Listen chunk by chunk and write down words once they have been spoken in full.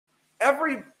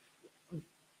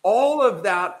all of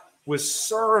that was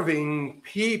serving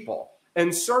people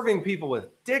and serving people with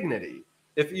dignity.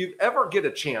 If you ever get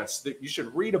a chance, that you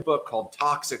should read a book called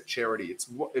Toxic Charity.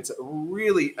 It's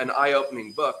really an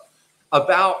eye-opening book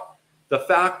about the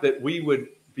fact that we would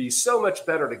be so much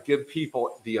better to give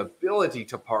people the ability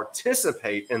to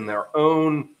participate in their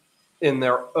own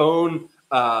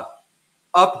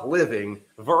upliving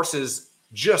versus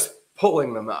just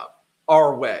pulling them up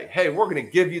our way. Hey, we're going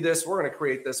to give you this. We're going to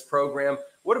create this program.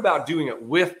 What about doing it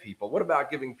with people? What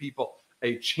about giving people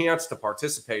a chance to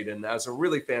participate in? That's a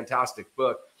really fantastic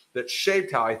book that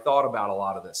shaped how I thought about a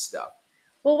lot of this stuff.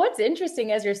 Well, what's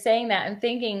interesting as you're saying that, I'm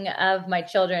thinking of my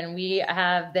children. We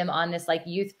have them on this like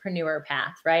youthpreneur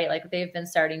path, right? Like they've been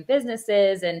starting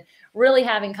businesses and really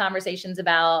having conversations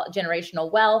about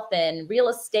generational wealth and real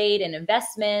estate and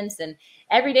investments. And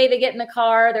every day they get in the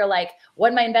car, they're like, what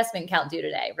did my investment account do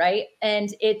today? Right.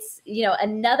 And it's, you know,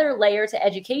 another layer to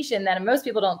education that most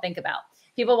people don't think about.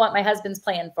 People want my husband's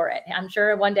plan for it. I'm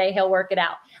sure one day he'll work it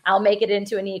out. I'll make it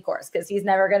into an e-course because he's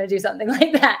never going to do something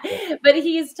like that. But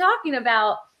he's talking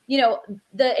about, you know,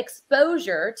 the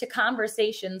exposure to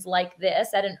conversations like this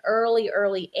at an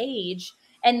early age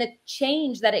and the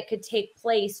change that it could take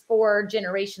place for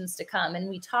generations to come. And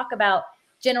we talk about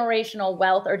generational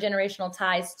wealth or generational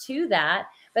ties to that.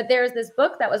 But there's this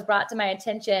book that was brought to my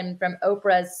attention from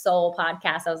Oprah's Soul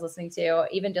podcast I was listening to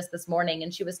even just this morning.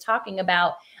 And she was talking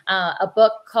about a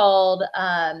book called,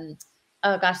 oh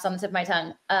gosh, it's on the tip of my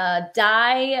tongue,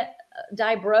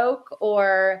 Die Broke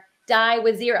or Die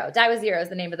with Zero. Die with Zero is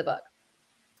the name of the book.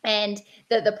 And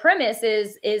the premise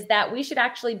is that we should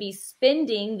actually be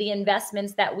spending the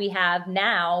investments that we have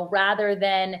now rather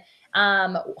than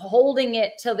holding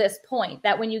it to this point,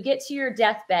 that when you get to your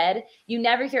deathbed, you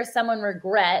never hear someone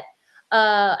regret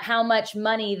how much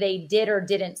money they did or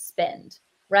didn't spend,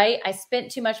 right? I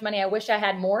spent too much money. I wish I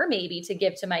had more maybe to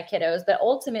give to my kiddos, but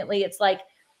ultimately it's like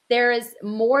there is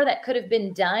more that could have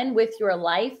been done with your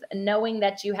life, knowing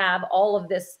that you have all of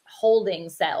this holding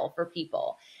cell for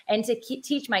people. And to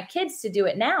teach my kids to do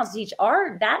it now, to teach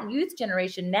that youth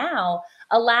generation now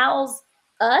allows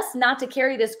us not to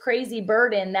carry this crazy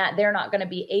burden that they're not going to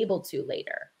be able to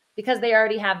later because they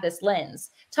already have this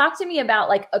lens. Talk to me about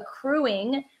like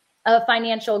accruing a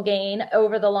financial gain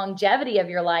over the longevity of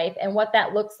your life and what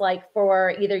that looks like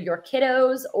for either your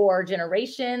kiddos or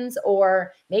generations,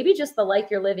 or maybe just the life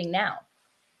you're living now.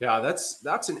 Yeah,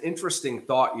 that's an interesting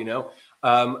thought. You know,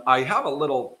 I have a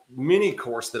little mini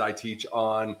course that I teach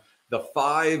on the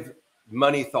 5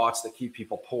 money thoughts that keep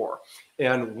people poor.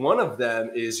 And one of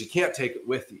them is you can't take it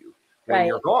with you when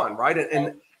you're gone, right?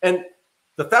 And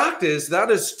the fact is that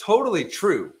is totally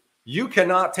true. You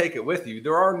cannot take it with you.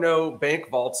 There are no bank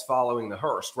vaults following the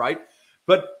hearse, right?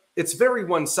 But it's very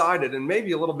one-sided and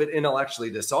maybe a little bit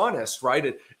intellectually dishonest,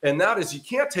 right? And that is you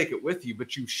can't take it with you,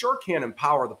 but you sure can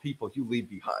empower the people you leave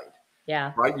behind.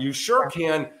 Yeah. Right? You sure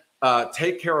can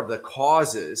take care of the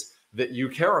causes that you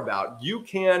care about. You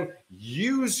can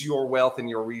use your wealth and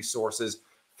your resources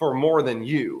for more than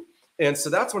you. And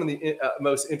so that's one of the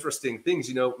most interesting things.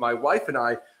 You know, my wife and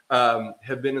I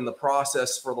have been in the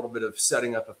process for a little bit of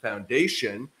setting up a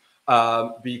foundation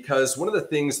because one of the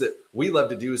things that we love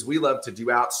to do is we love to do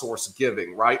outsource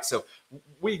giving, right? So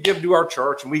we give to our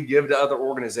church and we give to other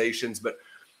organizations, but,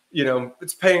 you know,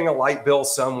 it's paying a light bill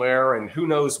somewhere and who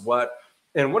knows what.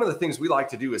 And one of the things we like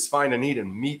to do is find a need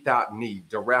and meet that need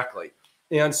directly.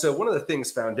 And so one of the things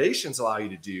foundations allow you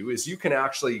to do is you can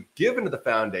actually give into the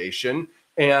foundation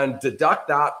and deduct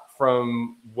that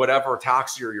from whatever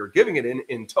tax year you're giving it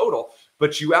in total.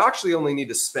 But you actually only need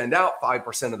to spend out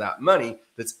 5% of that money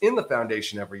that's in the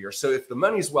foundation every year. So if the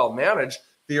money is well managed,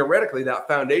 theoretically, that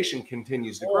foundation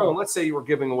continues to grow. And let's say you were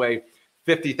giving away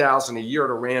 $50,000 a year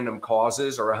to random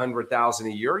causes or $100,000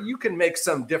 a year, you can make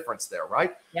some difference there,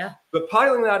 right? Yeah. But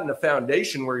piling that in a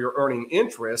foundation where you're earning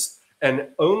interest and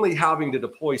only having to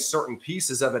deploy certain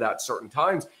pieces of it at certain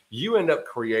times, you end up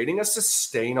creating a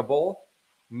sustainable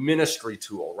ministry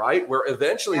tool, right? Where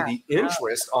eventually the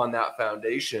interest on that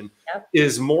foundation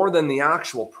is more than the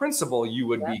actual principal you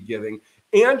would be giving.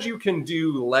 And you can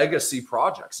do legacy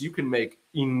projects. You can make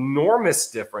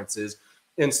enormous differences.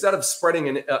 Instead of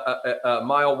spreading a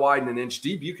mile wide and an inch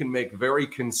deep, you can make very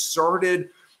concerted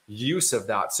use of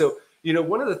that. So, you know,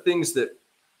 one of the things that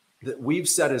we've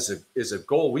set as a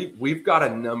goal, we've got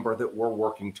a number that we're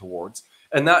working towards.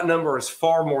 And that number is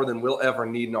far more than we'll ever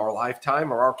need in our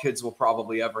lifetime, or our kids will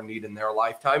probably ever need in their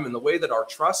lifetime. And the way that our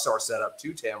trusts are set up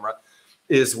too, Tamra,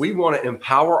 is we want to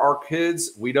empower our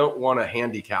kids. We don't want to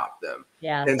handicap them.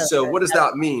 Yeah. And so what does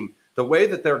that mean? The way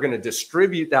that they're going to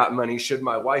distribute that money, should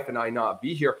my wife and I not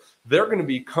be here, they're going to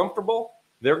be comfortable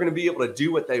They're going to be able to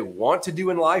do what they want to do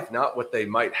in life, not what they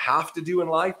might have to do in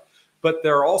life, but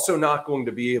they're also not going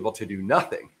to be able to do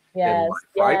nothing in life,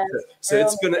 right? So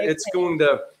it's going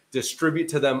to distribute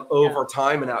to them over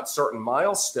time and at certain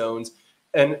milestones.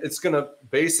 And it's going to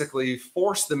basically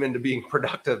force them into being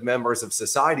productive members of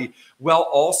society while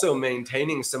also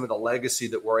maintaining some of the legacy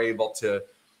that we're able to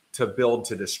build,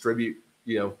 to distribute,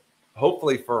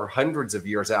 hopefully for hundreds of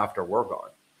years after we're gone.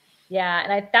 Yeah.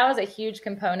 And that was a huge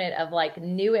component of like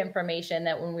new information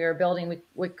that when we were building,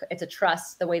 it's a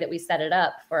trust, the way that we set it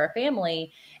up for our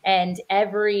family. And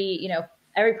every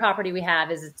property we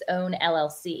have is its own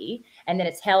LLC, and then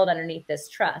it's held underneath this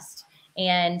trust.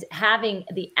 And having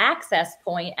the access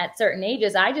point at certain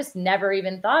ages, I just never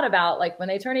even thought about, like when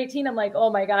they turn 18, I'm like, oh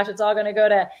my gosh, it's all going to go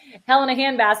to hell in a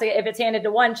handbasket if it's handed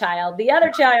to one child. The other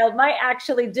child might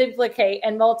actually duplicate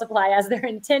and multiply as they're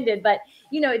intended. But,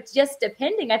 it's just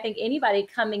depending. I think anybody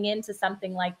coming into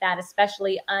something like that,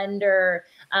 especially under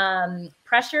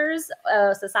pressures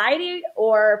of society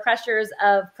or pressures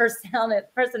of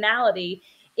personality,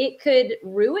 it could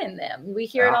ruin them. We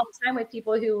hear it all the time with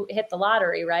people who hit the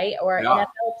lottery, right? Or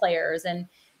NFL players and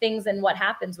things, and what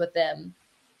happens with them.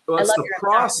 Well, it's the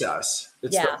process.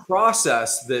 It's the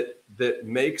process that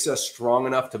makes us strong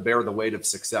enough to bear the weight of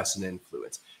success and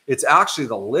influence. It's actually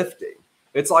the lifting.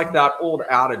 It's like that old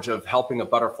adage of helping a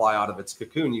butterfly out of its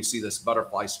cocoon. You see this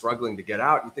butterfly struggling to get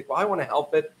out. You think, well, I want to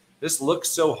help it. This looks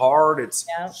so hard. It's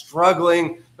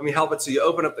struggling. Let me help it. So you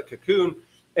open up the cocoon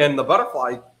and the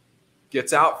butterfly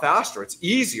gets out faster. It's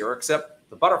easier, except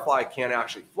the butterfly can't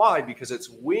actually fly because its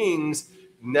wings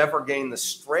never gain the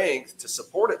strength to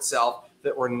support itself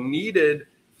that were needed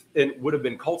and would have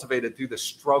been cultivated through the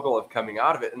struggle of coming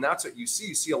out of it. And that's what you see.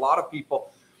 You see a lot of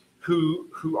people who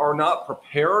are not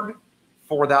prepared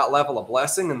for that level of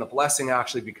blessing, and the blessing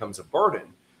actually becomes a burden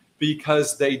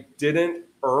because they didn't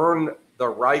earn the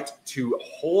right to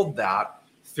hold that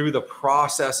through the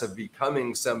process of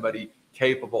becoming somebody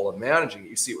capable of managing it.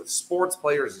 You see it with sports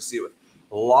players, you see it with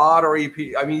lottery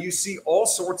people. I mean, you see all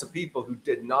sorts of people who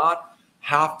did not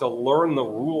have to learn the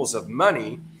rules of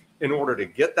money in order to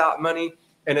get that money,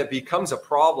 and it becomes a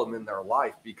problem in their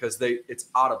life because it's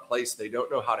out of place. They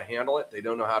don't know how to handle it. They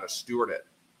don't know how to steward it.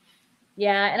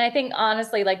 Yeah. And I think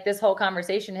honestly, like this whole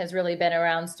conversation has really been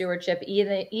around stewardship,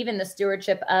 even the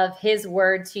stewardship of his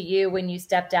word to you when you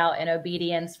stepped out in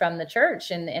obedience from the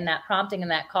church and that prompting and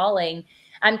that calling.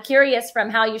 I'm curious from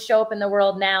how you show up in the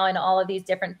world now in all of these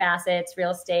different facets,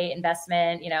 real estate,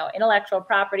 investment, intellectual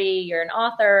property, you're an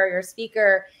author, you're a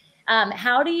speaker.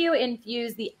 How do you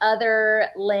infuse the other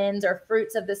lens or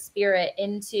fruits of the Spirit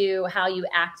into how you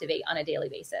activate on a daily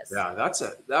basis? Yeah, that's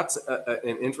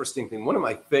an interesting thing. One of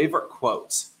my favorite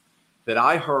quotes that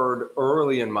I heard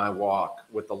early in my walk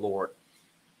with the Lord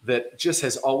that just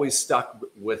has always stuck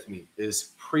with me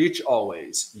is preach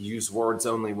always, use words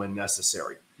only when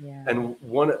necessary. Yeah. And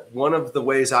one of the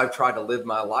ways I've tried to live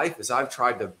my life is I've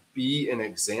tried to be an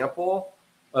example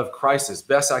of Christ as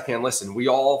best I can. Listen, we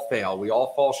all fail. We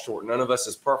all fall short. None of us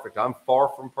is perfect. I'm far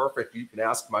from perfect. You can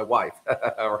ask my wife.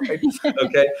 All right.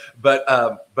 Okay.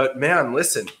 But man,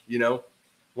 listen,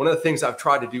 one of the things I've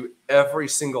tried to do every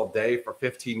single day for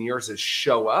 15 years is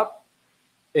show up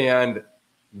and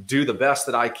do the best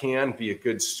that I can, be a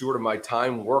good steward of my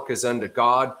time, work as unto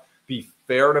God, be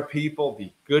fair to people,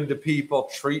 be good to people,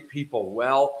 treat people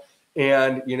well.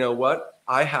 And you know what?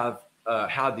 I have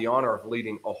had the honor of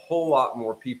leading a whole lot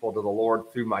more people to the Lord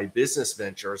through my business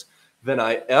ventures than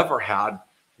I ever had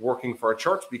working for a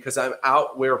church, because I'm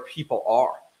out where people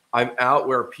are. I'm out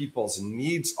where people's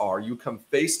needs are. You come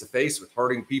face to face with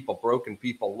hurting people, broken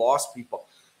people, lost people,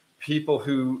 people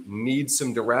who need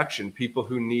some direction, people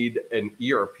who need an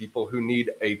ear, people who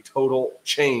need a total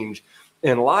change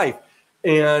in life.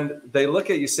 And they look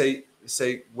at you, say,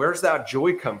 where's that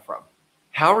joy come from?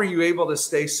 How are you able to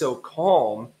stay so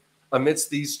calm amidst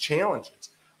these challenges?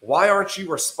 Why aren't you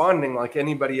responding like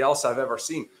anybody else I've ever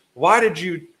seen? Why did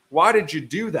you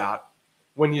do that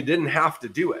when you didn't have to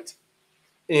do it?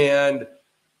 And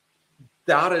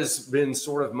that has been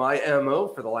sort of my MO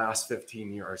for the last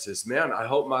 15 years is, man, I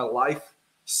hope my life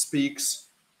speaks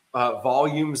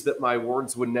volumes that my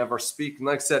words would never speak. And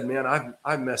like I said, man,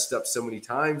 I've messed up so many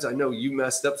times. I know you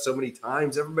messed up so many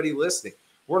times. Everybody listening,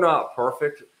 we're not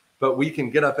perfect, but we can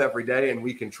get up every day and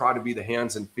we can try to be the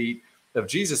hands and feet of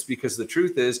Jesus, because the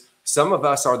truth is some of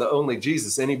us are the only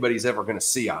Jesus anybody's ever going to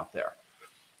see out there.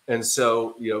 And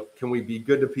so, can we be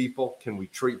good to people? Can we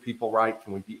treat people right?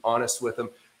 Can we be honest with them?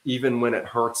 Even when it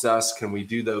hurts us, can we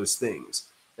do those things?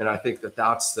 And I think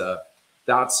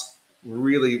that's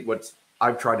really what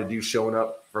I've tried to do showing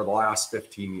up for the last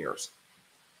 15 years.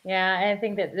 Yeah, I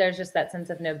think that there's just that sense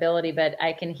of nobility, but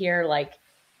I can hear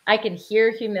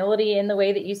humility in the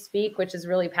way that you speak, which is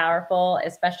really powerful,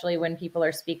 especially when people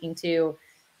are speaking to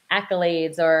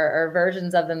accolades or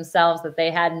versions of themselves that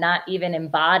they had not even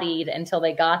embodied until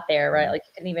they got there, right? Like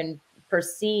you can even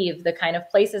perceive the kind of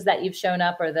places that you've shown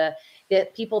up or the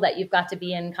people that you've got to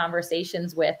be in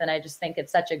conversations with. And I just think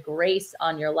it's such a grace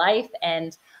on your life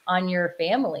and on your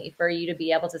family for you to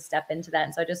be able to step into that.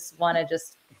 And so I just want to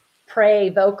just pray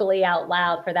vocally out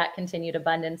loud for that continued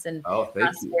abundance and Oh, thank you.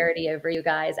 prosperity over you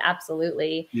guys.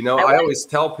 Absolutely. You know, I always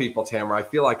tell people, Tamra, I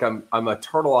feel like I'm a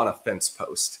turtle on a fence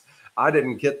post. I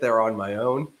didn't get there on my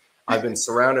own. I've been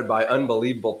surrounded by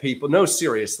unbelievable people. No,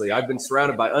 seriously, I've been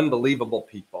surrounded by unbelievable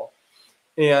people.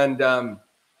 And,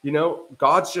 you know,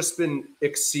 God's just been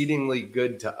exceedingly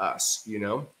good to us. You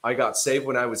know, I got saved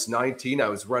when I was 19. I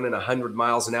was running 100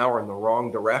 miles an hour in the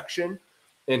wrong direction,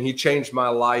 and he changed my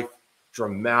life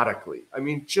dramatically. I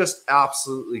mean, just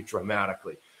absolutely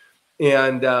dramatically.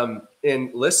 And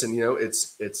listen, you know,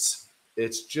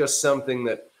 it's just something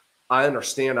that I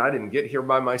understand. I didn't get here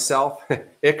by myself.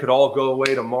 It could all go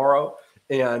away tomorrow.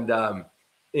 And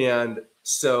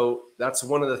so that's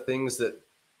one of the things that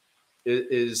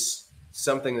is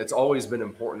something that's always been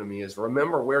important to me is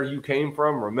remember where you came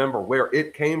from, remember where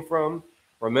it came from,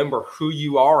 remember who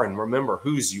you are, and remember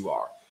whose you are.